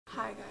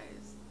Hi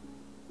guys,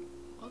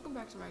 welcome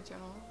back to my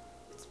channel.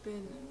 It's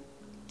been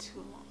too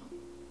long.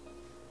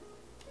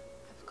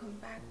 I've come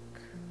back.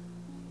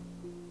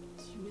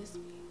 Did you miss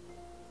me?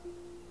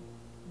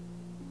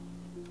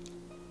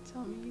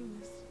 Tell me you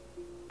miss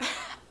me.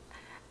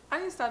 I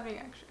need to stop being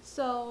extra.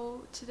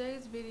 So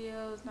today's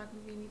video is not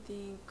going to be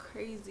anything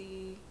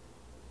crazy.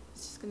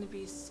 It's just going to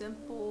be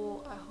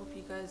simple. I hope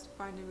you guys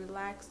find it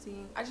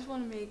relaxing. I just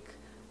want to make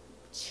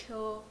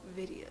chill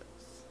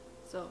videos.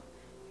 So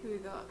here we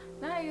go.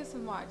 Not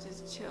ASMR,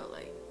 just chill,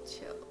 like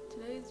chill.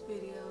 Today's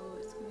video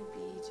is gonna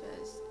be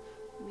just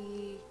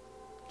me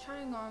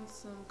trying on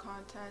some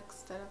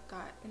contacts that I've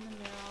got in the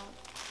mail,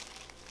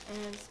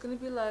 and it's gonna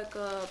be like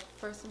a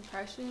first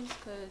impressions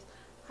because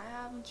I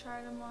haven't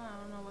tried them on. I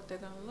don't know what they're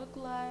gonna look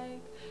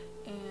like,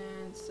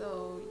 and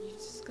so you're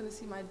just gonna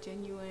see my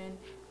genuine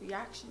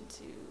reaction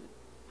to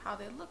how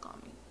they look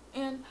on me.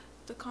 And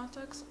the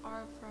contacts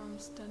are from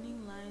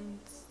Stunning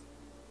Lens.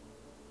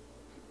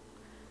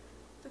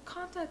 The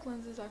contact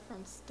lenses are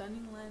from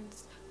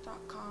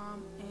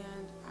stunninglens.com,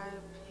 and I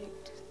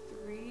picked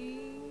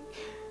 3.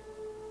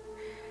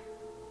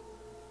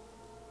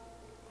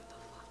 What the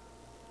fuck?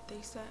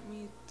 They sent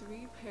me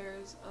 3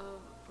 pairs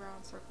of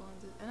brown circle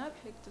lenses, and I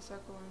picked the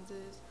circle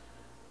lenses.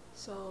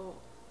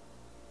 So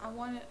I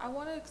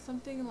wanted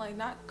something like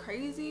not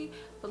crazy,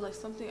 but like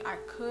something I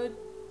could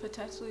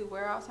potentially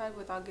wear outside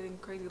without getting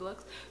crazy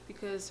looks,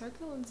 because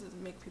circle lenses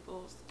make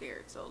people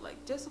scared. So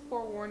like, just a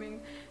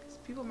forewarning,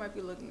 people might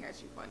be looking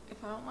at you funny.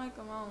 If I don't like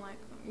them, I don't like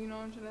them. You know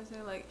what I'm trying to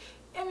say? Like,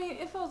 I mean,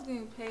 if I was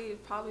getting paid,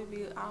 it'd probably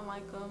be I don't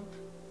like them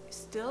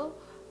still,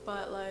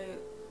 but like,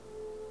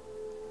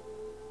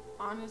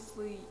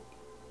 honestly,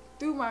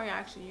 through my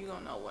reaction, you're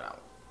gonna know what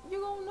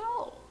you're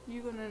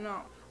gonna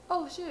know.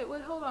 Oh shit,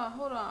 wait, hold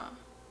on.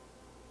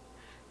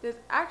 There's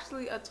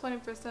actually a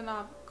 20%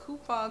 off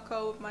coupon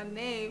code with my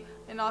name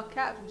in all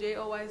caps,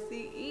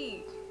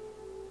 JOYCE.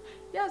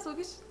 Yeah, so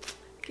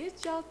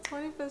get y'all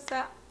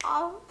 20%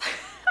 off.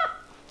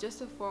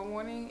 Just a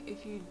forewarning,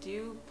 if you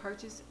do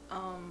purchase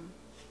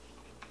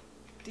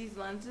these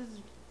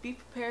lenses, be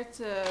prepared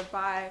to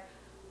buy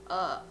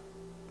a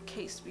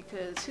case,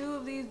 because 2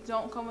 of these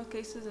don't come with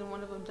cases and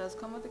 1 of them does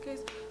come with a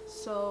case.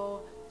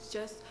 So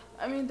just,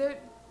 I mean, they're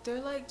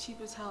like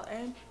cheap as hell,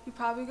 and you're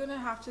probably gonna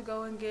have to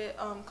go and get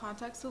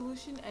contact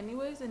solution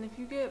anyways. And if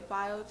you get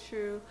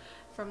BioTrue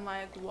from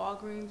like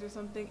Walgreens or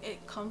something,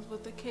 it comes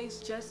with a case.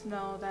 Just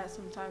know that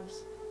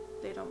sometimes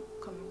they don't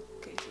come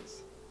with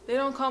cases. They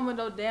don't come with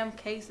no damn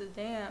cases.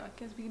 Damn, I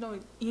can't speak no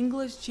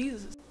English.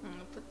 Jesus. I'm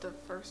gonna put the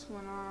first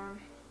one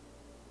on.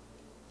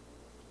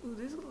 Ooh,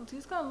 these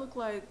kind of look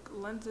like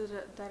lenses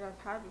that I've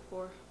had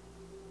before.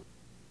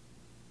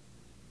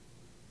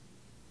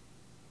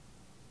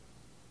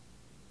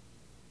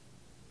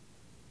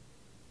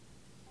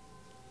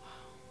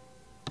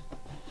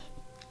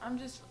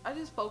 I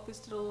just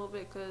focused it a little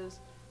bit because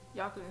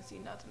y'all couldn't see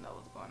nothing that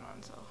was going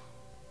on, so.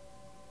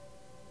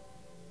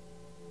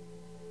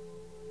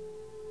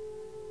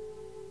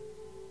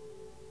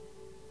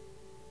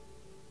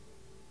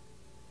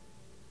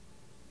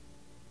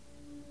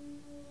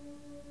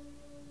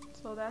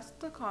 So that's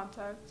the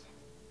contact.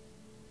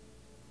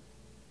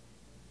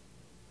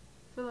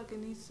 I feel like it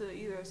needs to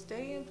either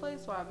stay in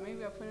place, or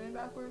maybe I put it in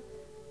backward.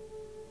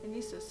 It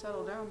needs to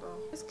settle down though.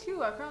 It's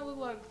cute. I kind of look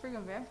like a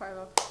freaking vampire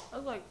though. I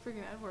look like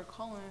freaking Edward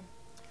Cullen.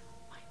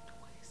 My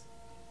nose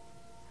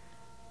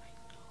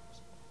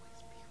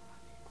always be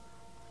running when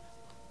I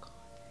put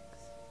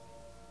contacts.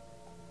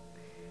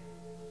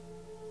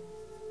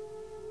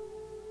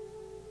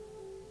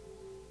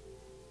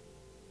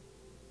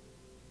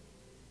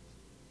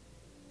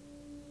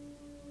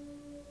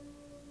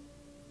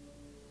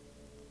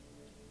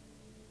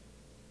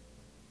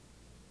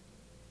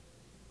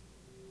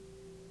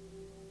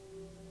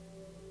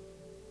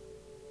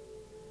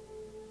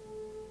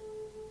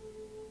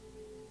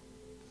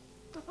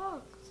 What the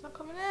fuck? It's not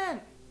coming in.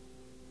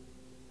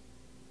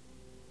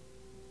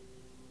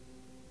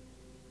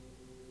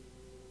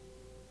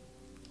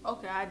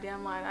 Okay, I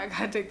damn lied. I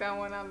gotta take that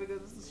one out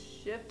because it's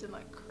shifting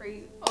like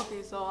crazy.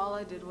 Okay, so all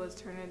I did was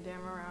turn it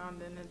damn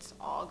around and it's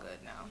all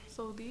good now.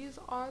 So these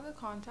are the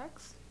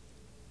contacts.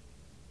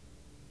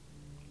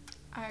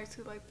 I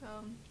actually like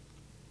them.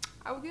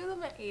 I would give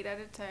them an 8 out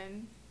of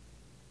 10.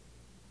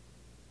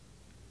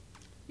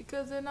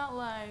 Because they're not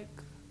like,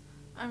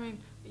 I mean,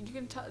 you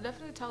can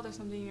definitely tell there's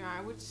something in your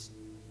eye, which,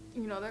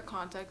 you know, they're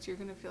contacts, you're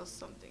gonna feel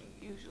something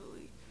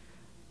usually.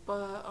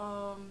 But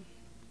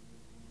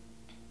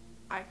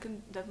I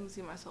can definitely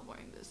see myself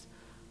wearing this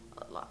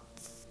a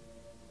lot.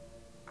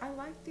 I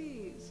like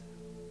these.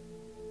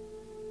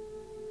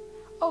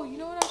 Oh, you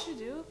know what I should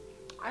do?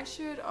 I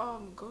should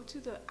go to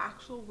the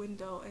actual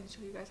window and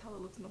show you guys how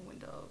it looks in the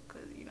window,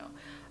 because, you know,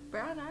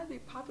 brown eyes be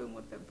popping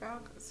with the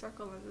brown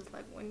circle lenses,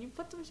 like when you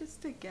put them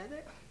just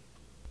together.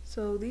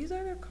 So these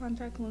are the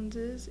contact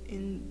lenses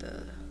in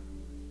the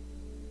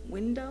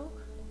window,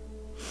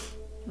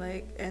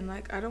 like, and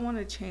like I don't want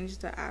to change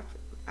the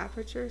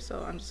aperture,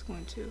 so I'm just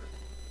going to,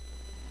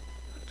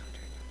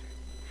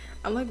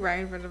 I'm like right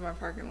in front of my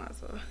parking lot,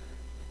 so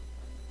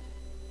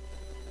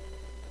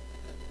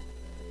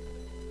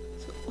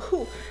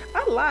Ooh,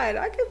 I lied.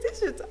 I give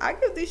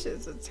these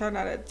shits a 10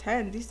 out of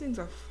 10. These things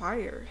are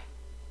fire.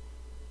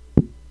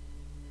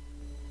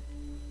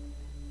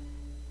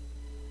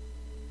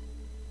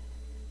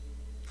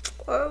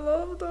 I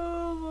love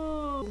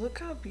them. Look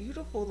how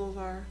beautiful those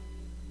are.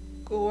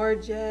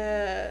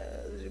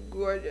 Gorgeous.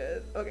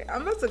 Gorgeous. Okay,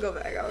 I'm about to go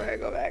back. I'm gonna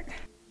go back.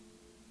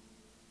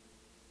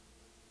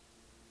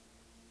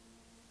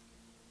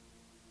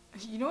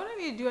 You know what I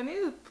need to do? I need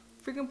to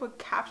freaking put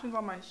captions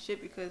on my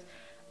shit because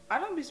I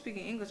don't be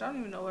speaking English. I don't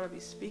even know what I be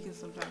speaking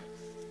sometimes.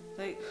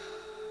 Like,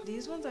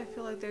 these ones I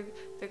feel like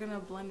they're gonna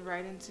blend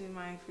right into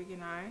my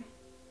freaking eye.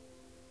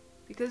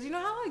 Because you know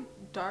how like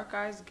dark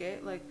eyes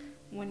get? Like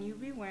when you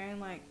be wearing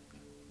like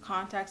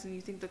contacts and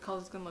you think the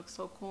color's gonna look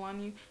so cool on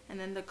you and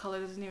then the color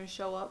doesn't even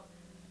show up.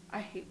 I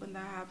hate when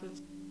that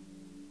happens.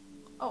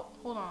 Oh,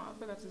 hold on, I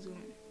forgot to zoom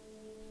in.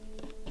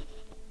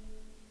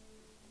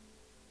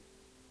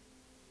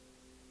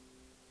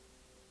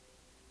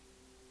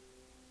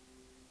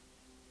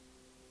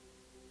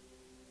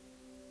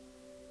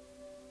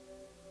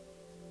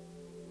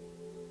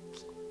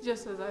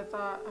 Just as I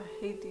thought, I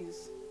hate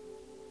these.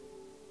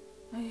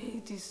 I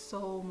hate these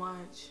so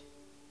much.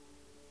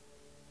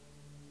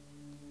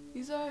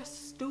 These are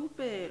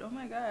stupid. Oh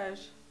my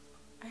gosh.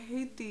 I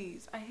hate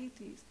these. I hate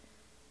these.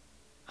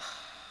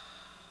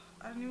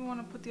 I don't even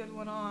want to put the other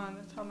one on.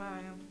 That's how mad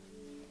I am.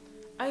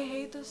 I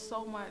hate this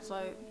so much.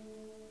 Like,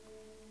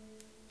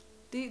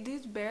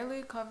 these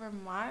barely cover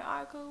my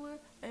eye color,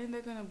 and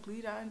they're gonna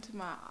bleed out into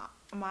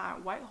my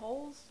white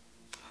holes.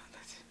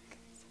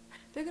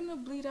 They're gonna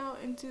bleed out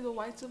into the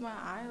whites of my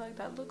eye. Like,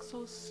 that looks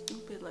so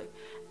stupid. Like,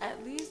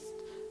 at least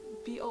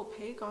be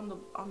opaque on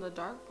the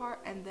dark part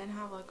and then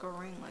have like a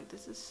ring. Like,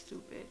 this is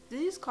stupid.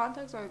 These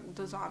contacts are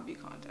the zombie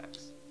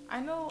contacts. I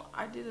know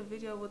I did a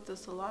video with the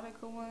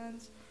Solotica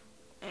ones,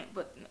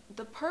 but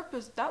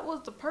that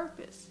was the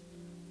purpose.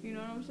 You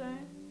know what I'm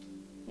saying?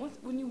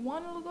 When you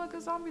want to look like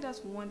a zombie,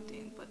 that's one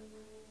thing, but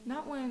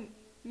not when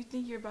you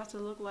think you're about to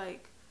look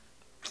like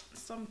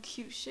some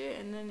cute shit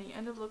and then you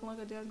end up looking like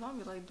a damn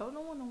zombie. Like, don't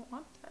no one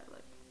want that.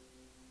 Like,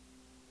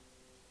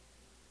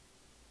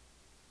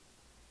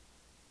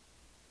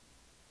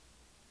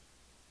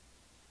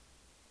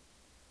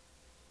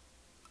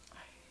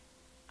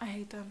 I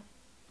hate them.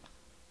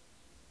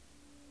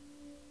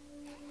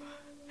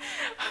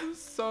 I'm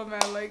so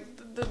mad. Like,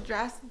 the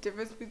drastic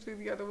difference between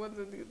the other ones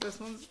and this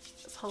one's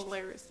is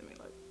hilarious to me.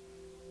 Like,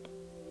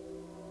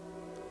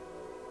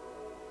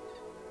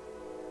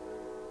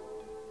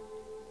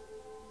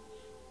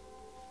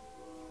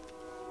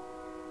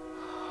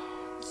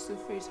 this is the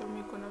face I'm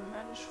gonna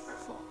manage.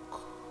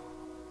 Fuck.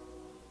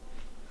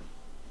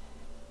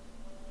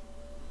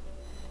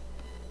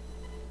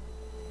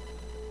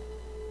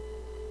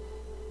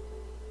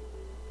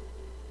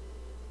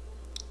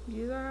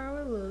 These are how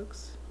it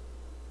looks.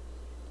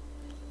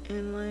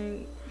 And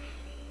like,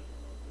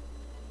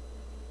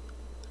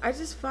 I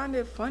just find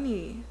it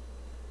funny.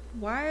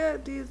 Why are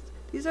these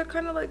are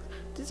kind of like,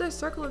 these are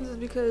circle lenses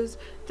because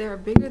they're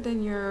bigger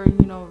than your,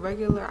 you know,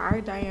 regular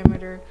eye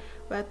diameter,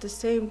 but at the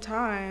same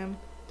time,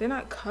 they're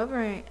not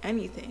covering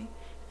anything.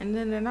 And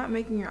then they're not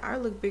making your eye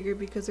look bigger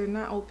because they're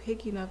not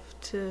opaque enough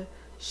to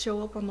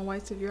show up on the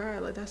whites of your eye.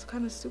 Like, that's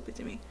kind of stupid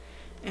to me.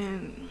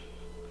 And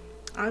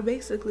I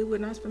basically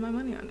would not spend my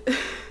money on it.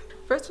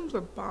 First ones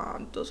were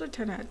bomb. Those are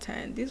 10 out of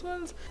 10. These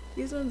ones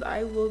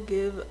I will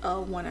give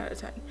a 1 out of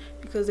 10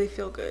 because they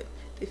feel good.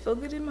 They feel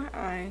good in my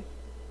eye.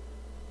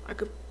 I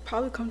could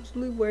probably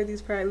comfortably wear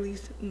these for at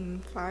least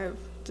 5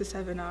 to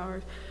 7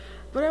 hours,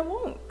 but I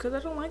won't because I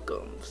don't like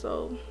them.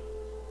 So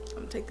I'm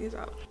gonna take these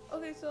out.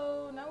 Okay,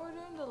 so now we're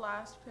doing the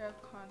last pair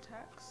of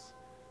contacts,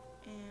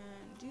 and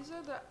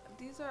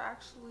these are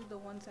actually the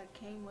ones that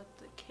came with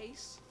the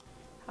case.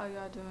 How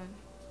y'all doing?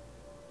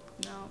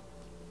 No.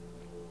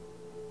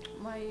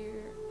 My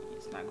year,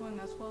 it's not going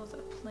as well as I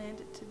planned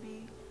it to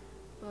be,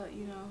 but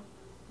you know,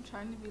 I'm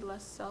trying to be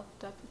less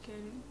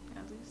self-deprecating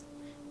at least.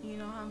 You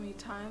know how many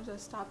times I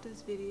stopped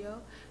this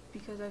video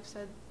because I've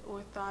said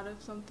or thought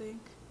of something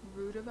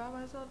rude about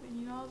myself, and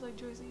you know, I was like,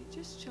 Joycey,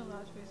 just chill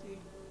out, Joycey.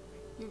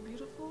 You're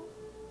beautiful.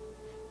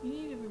 You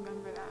need to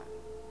remember that.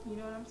 You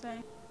know what I'm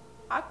saying?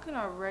 I can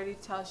already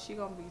tell she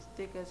gonna be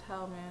thick as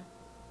hell, man.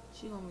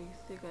 She gonna be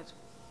thick as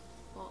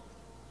fuck.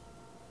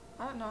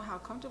 I don't know how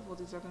comfortable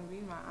these are gonna be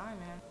in my eye,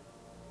 man.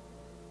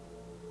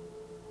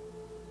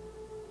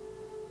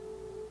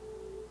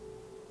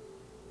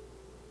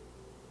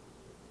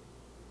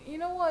 You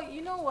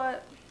know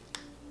what?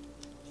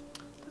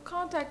 The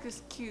contact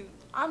is cute.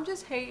 I'm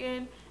just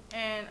hating,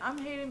 and I'm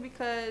hating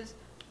because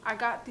I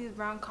got these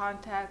brown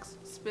contacts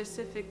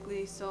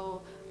specifically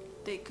so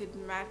they could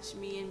match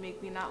me and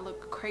make me not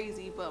look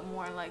crazy, but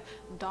more like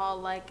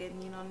doll-like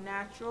and, you know,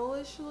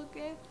 natural-ish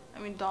looking. I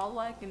mean,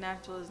 doll-like and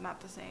natural is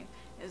not the same.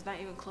 It's not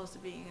even close to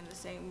being in the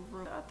same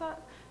room. I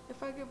thought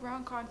if I get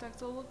brown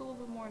contacts, it'll look a little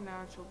bit more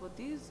natural, but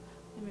these,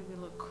 they make me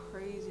look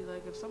crazy.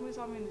 Like, if somebody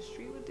saw me in the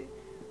street with it,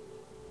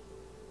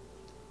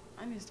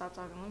 I need to stop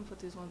talking. Let me put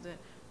these ones in.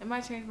 It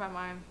might change my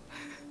mind.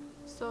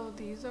 So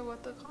these are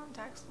what the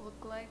contacts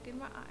look like in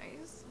my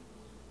eyes.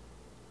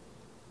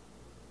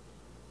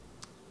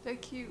 They're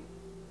cute,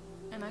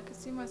 and I could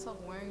see myself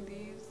wearing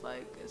these,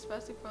 like,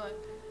 especially for, like,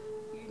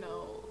 you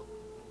know,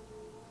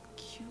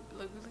 cute,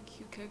 like, really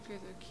cute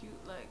characters or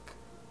cute, like,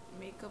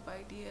 makeup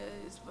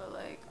ideas. But,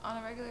 like, on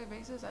a regular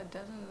basis, I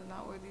definitely would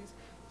not wear these.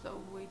 So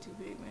way too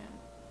big,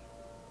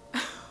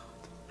 man.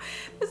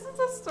 This is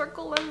a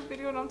circle length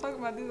video and I'm talking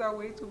about these are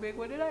way too big.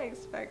 What did I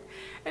expect?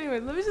 Anyway,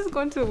 let me just go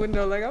into the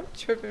window. Like, I'm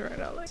tripping right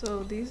now. Like,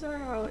 so these are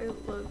how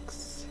it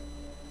looks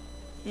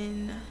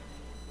in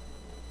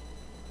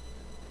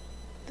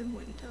the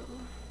window.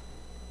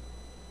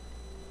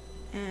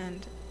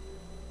 And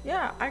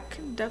yeah, I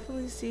can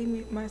definitely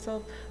see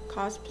myself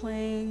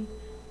cosplaying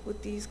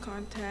with these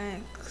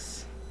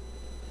contacts.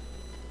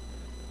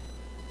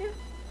 Yeah,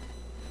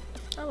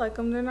 I like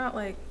them. They're not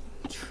like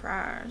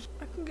trash.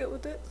 I can get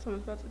with it.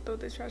 Someone's about to throw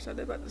this trash out.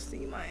 They about to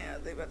see my ass.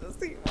 They about to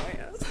see my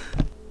ass.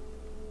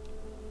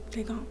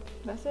 They gone.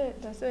 That's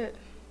it. That's it.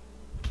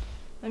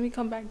 Let me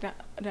come back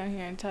down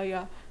here and tell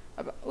y'all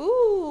about.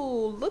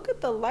 Ooh, look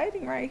at the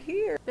lighting right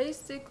here.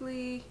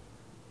 Basically,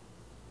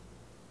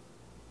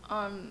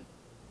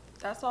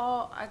 that's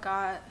all I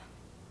got.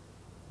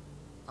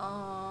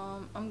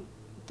 I'm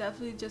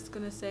definitely just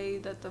gonna say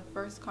that the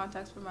first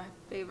contacts were my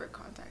favorite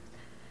contacts.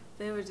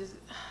 They were just.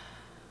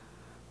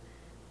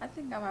 I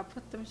think I might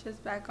put them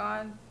shits back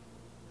on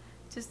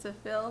just to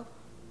feel.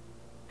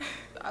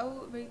 I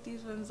would rate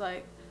these ones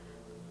like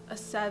a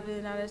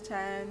 7 out of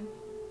 10.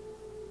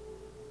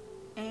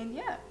 And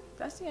yeah,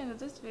 that's the end of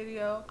this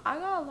video. I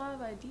got a lot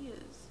of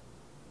ideas.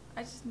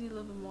 I just need a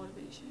little bit of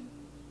motivation.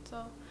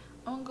 So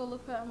I'm gonna go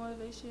look for that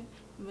motivation.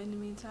 But in the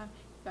meantime,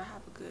 y'all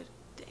have a good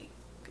day,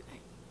 good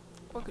night,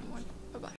 or good morning. Bye bye.